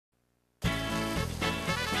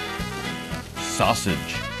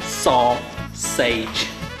sausage. Sausage.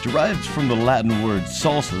 Derived from the Latin word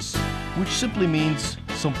salsus, which simply means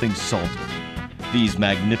something salty. These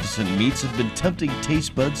magnificent meats have been tempting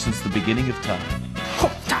taste buds since the beginning of time.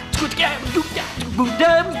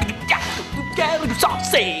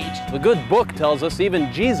 Sausage. The good book tells us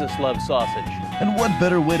even Jesus loved sausage. And what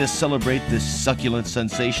better way to celebrate this succulent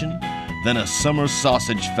sensation than a summer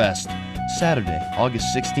sausage fest? Saturday,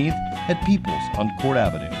 August 16th at Peoples on Court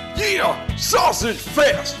Avenue. Yeah, sausage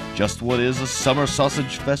fest! Just what is a summer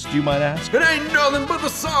sausage fest, you might ask? It ain't nothing but the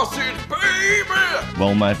sausage, baby!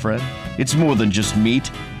 Well, my friend, it's more than just meat.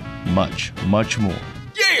 Much, much more.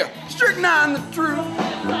 Yeah, strychnine the truth.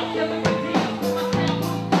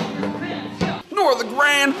 Nor the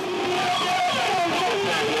grand.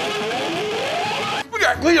 We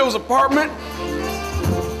got Cleo's apartment.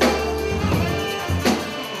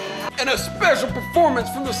 And a special performance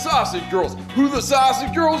from the Sausage Girls. Who the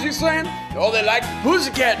Sausage Girls, you saying? Oh, they like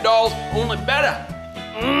Pussycat Dolls, only better.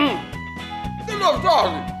 They love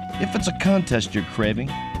sausage. If it's a contest you're craving,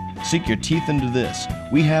 sink your teeth into this.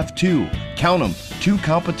 We have two, count them, two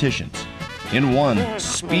competitions. In one,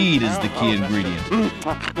 speed is the key ingredient.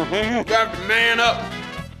 Got to man up.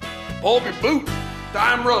 Pull up your boot.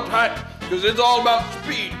 Tie them real tight, because it's all about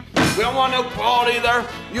speed. We don't want no quality there.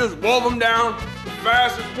 You just wolf them down. The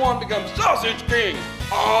fastest one becomes Sausage King.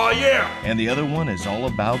 Oh, yeah. And the other one is all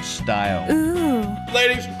about style. Ooh.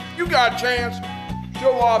 Ladies, you got a chance.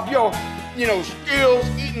 Show off your, skills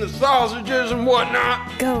eating the sausages and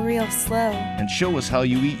whatnot. Go real slow. And show us how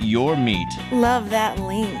you eat your meat. Love that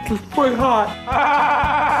link. It's pretty hot.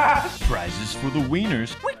 Prizes for the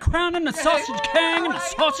wieners. We crowning the Sausage King and the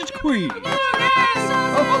Sausage Queen.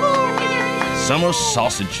 Summer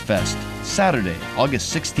Sausage Fest, Saturday,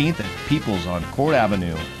 August 16th at Peoples on Court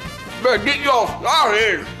Avenue. Better get your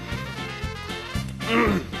sausage.